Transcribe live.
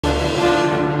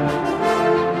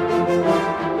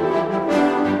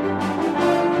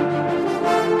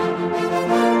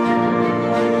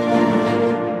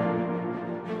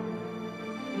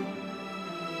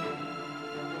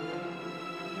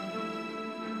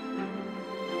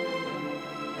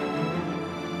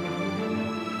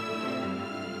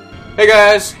Hey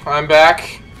guys, I'm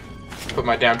back. Put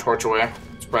my damn torch away.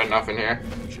 It's bright enough in here.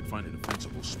 We should find a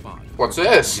defensible spot. What's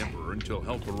this? The Emperor until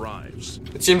help arrives.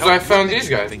 It seems I found these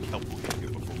guys. I think help will get here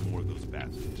before more of those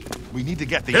bastards. We need to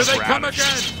get the Here they Emperor come out of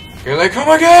again! Here they come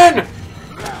again!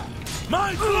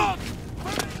 My blood!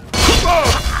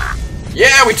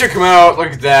 Yeah, we took him out.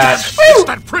 Look at that. It's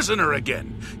that prisoner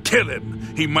again. Kill him.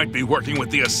 He might be working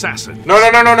with the assassin. No,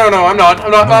 I'm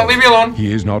not. Leave me alone.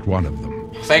 He is not one of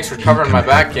them. Thanks for covering my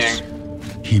back, King.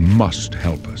 He must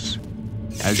help us.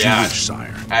 As Yeah. you wish,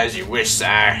 sire. As you wish,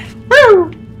 sire.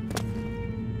 Woo!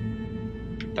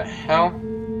 The hell?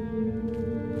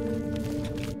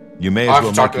 You may I'll have as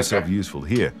well to talk make to this yourself guy. useful.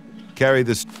 Here, carry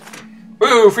this.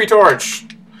 Woo! Free torch.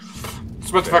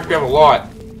 It's what the fuck? We have a lot.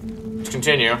 Let's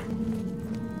continue.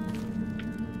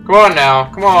 Come on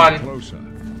now. Come on. Closer.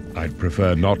 I'd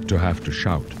prefer not to have to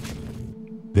shout.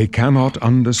 They cannot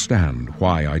understand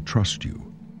why I trust you.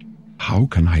 How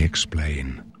can I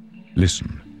explain?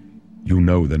 Listen, you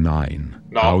know the Nine.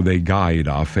 No. How they guide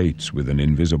our fates with an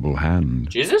invisible hand.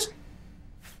 Jesus?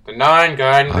 The Nine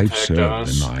guide and I've protect served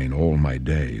us. the Nine all my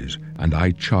days, and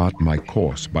I chart my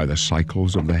course by the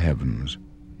cycles of the heavens.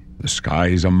 The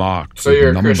skies are marked So you're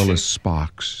with a Christian. numberless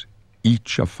sparks,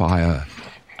 each a fire,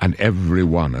 and every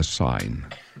one a sign.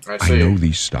 I I see. know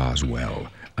these stars well,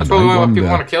 That's and probably I why people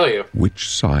want wonder to kill you. which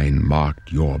sign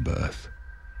marked your birth.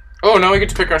 Oh, now we get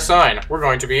to pick our sign. We're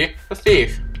going to be a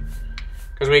thief.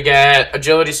 Because we get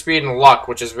agility, speed, and luck,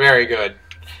 which is very good.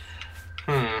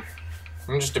 I'm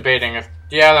just debating if...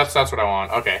 Yeah, that's what I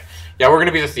want. Okay. Yeah, we're going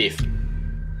to be the thief.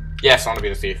 Yes, I want to be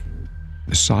the thief.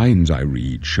 The signs I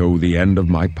read show the end of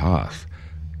my path.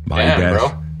 My Damn, death,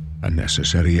 bro. a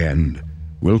necessary end,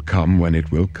 will come when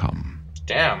it will come.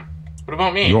 Damn. What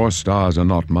about me? Your stars are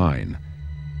not mine.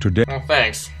 Today, Oh,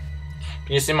 thanks.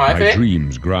 Can you see my my fate?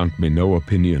 dreams grant me no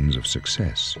opinions of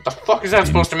success. What the fuck is that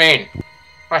supposed to mean?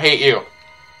 I hate you.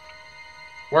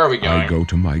 Where are we going? I go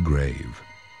to my grave.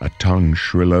 A tongue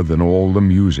shriller than all the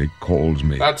music calls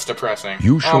me. That's depressing.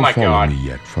 You Oh shall my follow god. me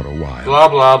yet for a while. Blah,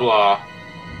 blah, blah.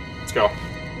 Let's go.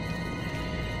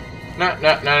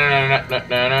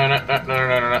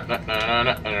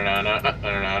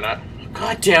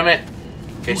 God damn it.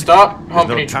 Okay, stop There's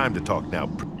humping no each... time to talk now.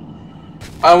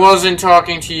 I wasn't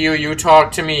talking to you, you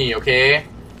talked to me, okay?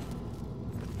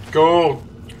 Go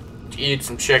eat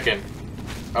some chicken.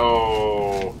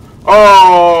 Oh.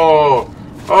 Oh!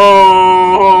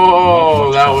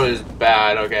 Oh! That was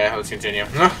bad. Okay, let's continue.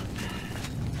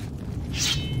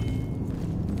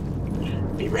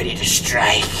 Be ready to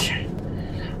strike.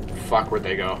 Fuck, where'd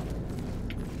they go?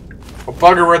 Oh,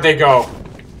 bugger, where'd they go?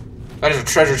 That is a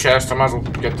treasure chest, I might as well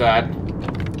get that.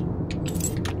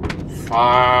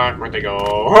 Fuck, where'd they go?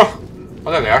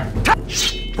 Oh, there they are.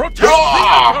 Protect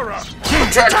Ah! the Emperor!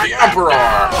 Protect the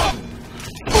Emperor!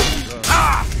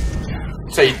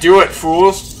 That's how you do it,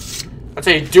 fools. That's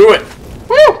how you do it.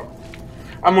 Woo!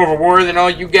 I'm more of a warrior than all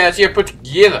you guys here put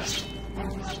together.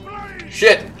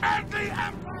 Shit.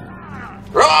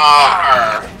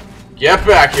 Roar! Get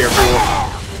back here, fool.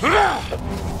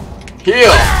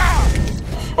 Heal.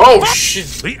 Oh, shit.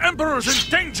 The Emperor's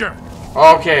in danger!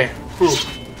 Okay. Whew.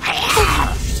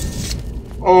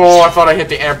 Oh, I thought I hit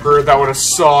the Emperor. That would have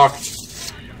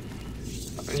sucked.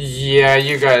 Yeah,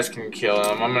 you guys can kill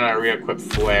him. I'm gonna re-equip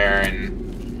Flare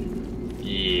and...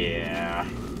 Yeah.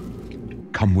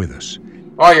 Come with us.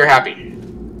 Oh, you're happy.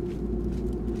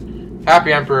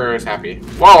 Happy Emperor is happy.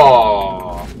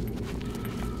 Whoa!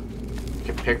 You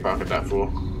can pickpocket that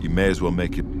fool. You may as well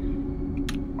make it.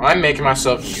 I'm making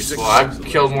myself useful. I've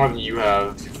killed more than you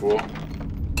have, you fool.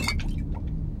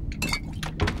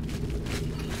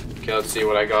 Okay, let's see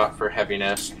what I got for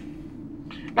heaviness.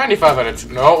 95 out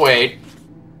of... No, wait.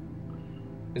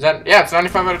 Is that... Yeah, it's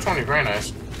 95 out of 20. Very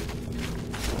nice.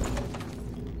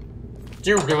 Do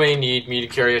you really need me to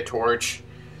carry a torch?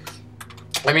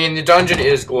 I mean, the dungeon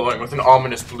is glowing with an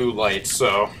ominous blue light,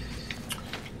 so...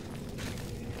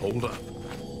 Hold up.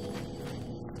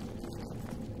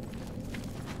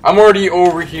 I'm already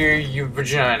over here, you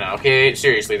vagina, okay?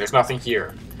 Seriously, there's nothing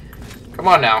here. Come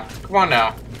on now. Come on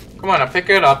now. Come on now, pick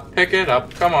it up. Pick it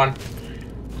up. Come on.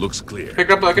 Looks clear. Pick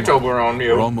it up like a Toblerone, We're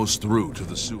you. almost through to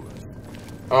the sewer.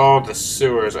 Oh, the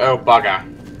sewers. Oh,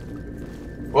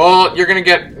 bugger. Well, you're gonna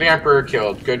get the Emperor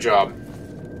killed. Good job.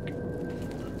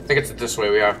 I think it's this way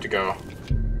we have to go.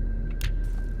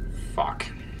 Fuck.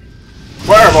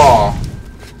 Fireball!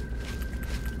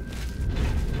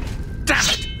 Damn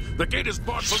it! The gate is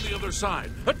barred from the other side.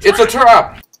 It's a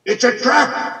trap! It's a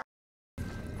trap!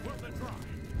 Worth a try.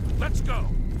 Let's go.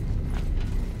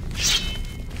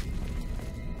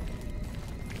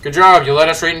 Good job, you led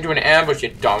us right into an ambush, you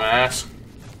dumbass.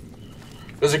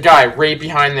 There's a guy right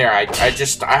behind there. I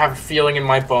have a feeling in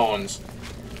my bones.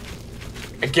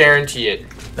 I guarantee it.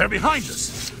 They're behind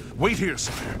us. Wait here,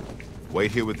 sire.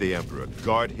 Wait here with the Emperor.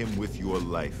 Guard him with your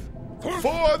life.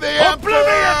 For the Oblivion,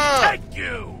 Emperor! take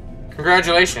you!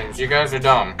 Congratulations, you guys are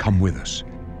dumb. Come with us.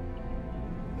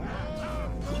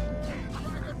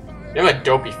 You have a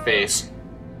dopey face.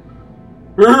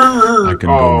 I can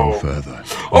go no further.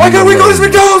 Oh my god, we go to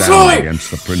McDonald's toy! Against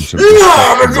the Prince of Yeah,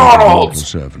 Destruction of McDonald's!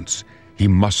 servants. He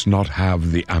must not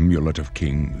have the Amulet of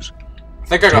Kings. I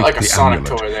think I got like a the Sonic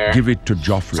amulet, toy there. Give it to It's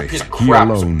a Joffrey. piece of He crap,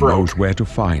 it's alone broke. knows where to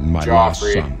find my last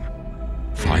Joffrey. son.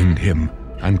 Find him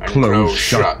and And close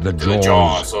shut the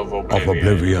jaws of Oblivion.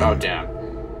 Oblivion. Oh, damn.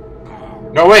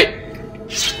 No, wait!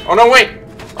 Oh, no, wait!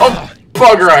 Oh,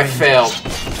 bugger, I failed.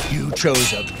 You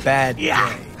chose a bad day.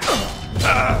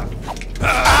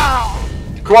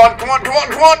 Come on, come on, come on,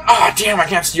 come on! Ah, damn, I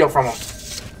can't steal from him.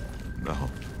 No.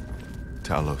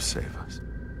 Talos, save us.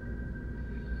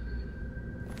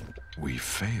 We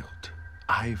failed.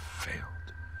 I failed.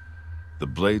 The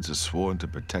Blades are sworn to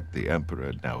protect the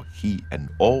Emperor. Now he and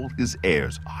all his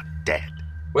heirs are dead.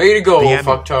 Way to go, The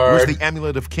fucktard. Where's the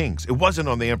Amulet of Kings? It wasn't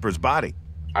on the Emperor's body.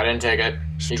 I didn't take it.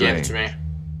 He gave it to me.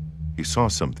 He saw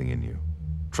something in you.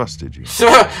 Trusted you.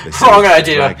 Wrong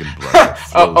idea. Dragon blood that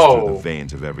flows Oh. through the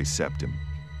veins of every septum.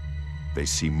 They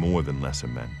see more than lesser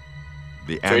men.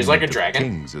 The So he's like a Amulet of dragon?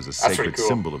 Kings is a pretty sacred cool.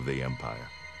 symbol of the Empire.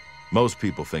 Most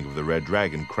people think of the red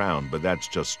dragon crown, but that's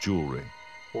just jewelry.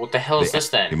 What the hell is this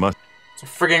He then? must It's a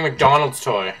frigging McDonald's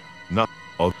toy. not.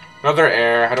 Oh, Another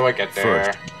air. How do I get there?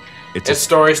 First, It's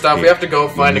story stuff. We have to go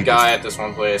find a guy at this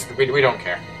one place. We don't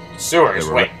care. Sewers, They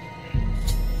were wait.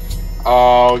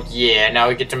 Oh, yeah, now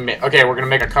we get to okay, we're gonna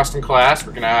make a custom class.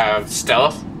 We're gonna have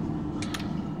stealth.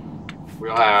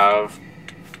 We'll have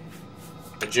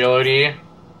agility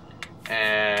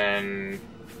and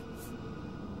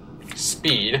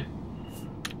speed.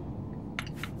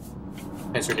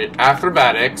 And so we did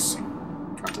acrobatics,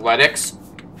 athletics,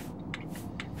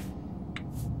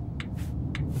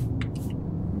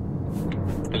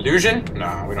 illusion?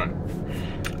 No, we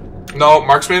don't. No,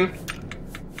 marksman.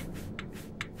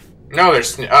 No,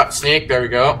 there's sneak. There we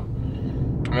go.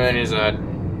 And then he's a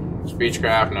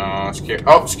speechcraft. No, security.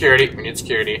 Oh, security. We need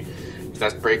security.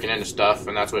 That's breaking into stuff,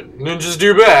 and that's what ninjas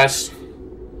do best.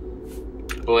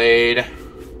 Blade.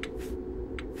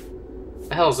 What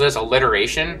the hell is this?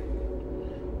 Alliteration?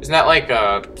 Isn't that like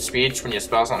a speech when you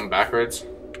spell something backwards?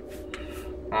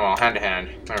 Oh, well, hand to hand.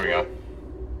 There we go.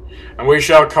 And we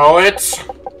shall call it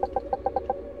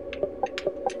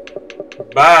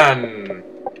Ban.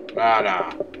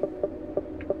 Bada.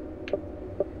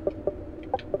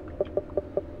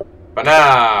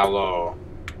 Banalo.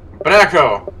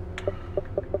 Bananco.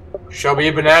 Shall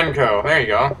be Bananco. There you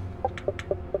go.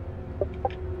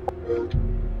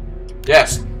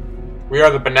 Yes. We are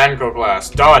the Bananco class.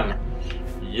 Done.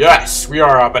 Yes, we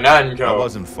are a Bananco. I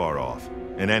wasn't far off.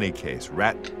 In any case,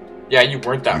 Rat. Yeah, you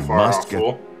weren't that You far must off, get-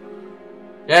 fool.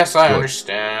 Yes, I Good.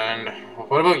 understand.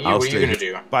 What about you? I'll What are you stay gonna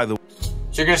here. do? By the So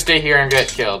you're gonna stay here and get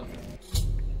killed.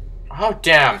 Oh,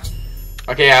 damn.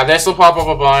 Okay, yeah, this will pop up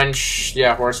a bunch.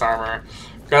 Yeah, horse armor.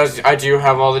 Because I do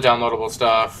have all the downloadable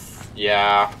stuff.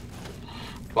 Yeah.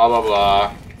 Blah, blah,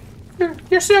 blah.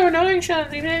 You're so annoying,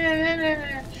 Shelby.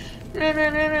 I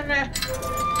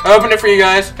opened it for you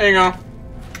guys. There you go.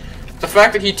 The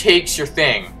fact that he takes your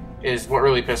thing is what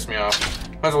really pissed me off.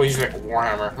 Might as well use like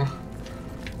Warhammer.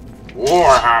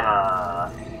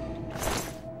 Warhammer!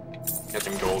 Get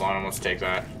some gold on him, let's take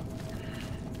that.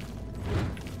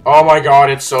 Oh my god,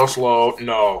 it's so slow.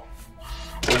 No.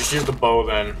 We'll just use the bow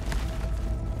then.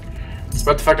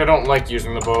 Despite the fact I don't like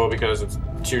using the bow because it's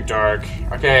too dark.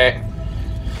 Okay.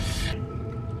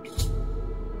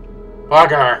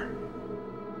 Bugger.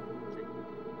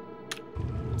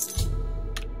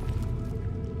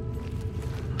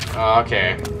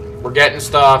 Okay. We're getting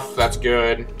stuff, that's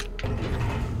good.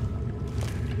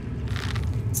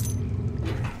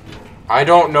 I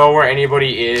don't know where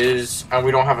anybody is, and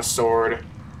we don't have a sword.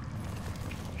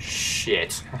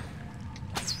 Shit.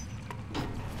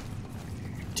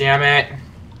 Damn it.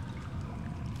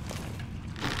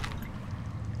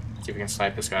 See if we can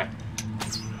snipe this guy.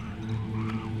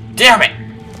 Damn it!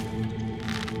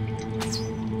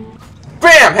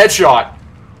 Bam! Headshot!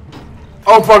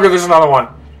 Oh, bugger, there's another one.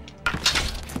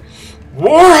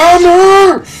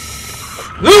 Warhammer!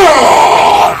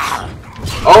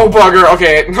 Oh, bugger,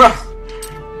 okay.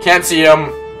 Can't see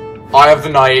him. Eye of the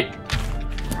night.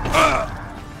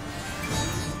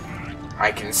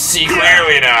 I can see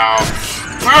clearly now.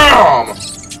 Boom!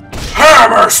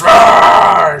 Hammer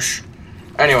smash!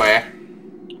 Anyway.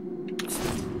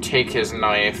 Take his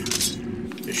knife.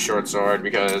 this short sword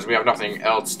because we have nothing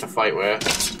else to fight with.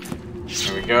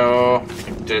 There we go.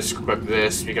 Just equip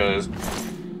this because,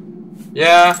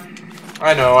 yeah,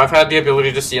 I know, I've had the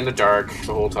ability to see in the dark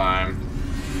the whole time.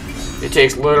 It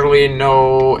takes literally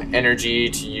no energy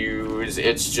to use.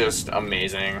 It's just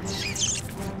amazing.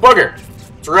 Bugger!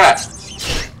 It's a rat.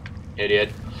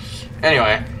 Idiot.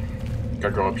 Anyway,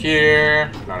 gotta go up here.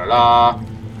 La la la.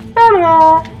 La la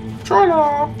la. Tra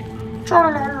la. Tra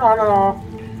la la la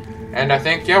la. And I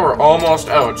think, yeah, we're almost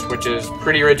out, which is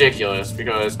pretty ridiculous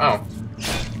because, oh,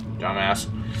 dumbass.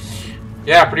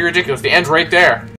 Yeah, pretty ridiculous. The end's right there.